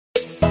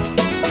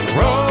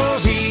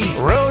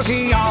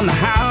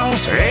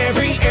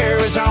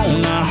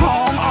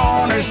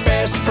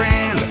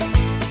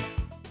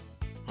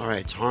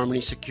it's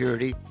Harmony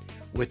Security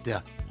with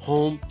the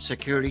home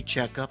security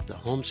checkup, the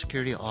home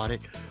security audit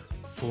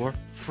for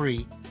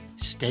free,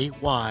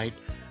 statewide,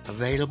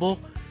 available.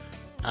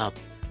 I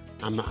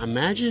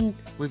imagine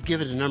we've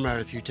given the number out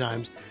a few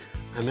times.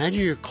 I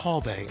imagine your call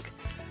bank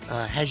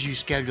has you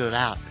scheduled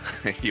out.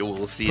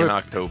 We'll see in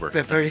October.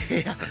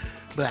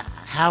 But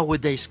how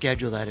would they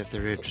schedule that if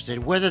they're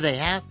interested? Whether they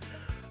have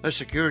a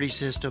security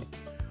system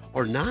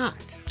or not.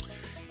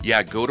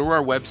 Yeah, go to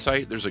our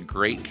website. There's a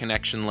great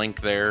connection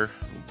link there,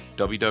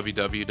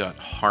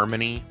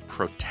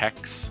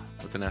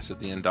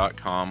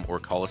 www.harmonyprotects.com, or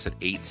call us at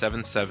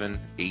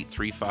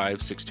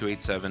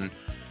 877-835-6287.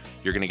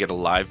 You're going to get a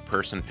live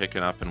person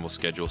picking up, and we'll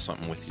schedule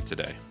something with you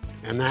today.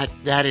 And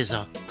that is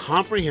a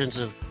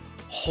comprehensive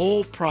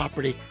whole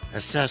property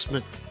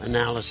assessment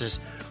analysis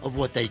of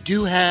what they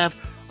do have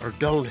or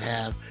don't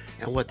have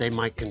and what they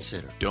might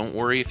consider. Don't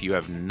worry if you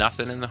have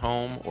nothing in the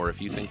home, or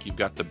if you think you've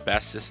got the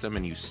best system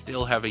and you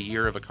still have a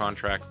year of a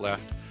contract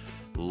left.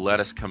 Let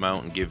us come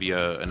out and give you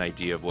an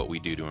idea of what we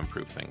do to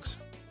improve things.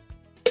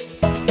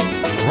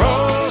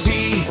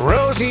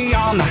 Rosie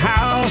on the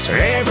house,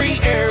 every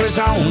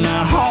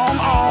Arizona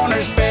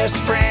homeowner's best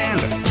friend.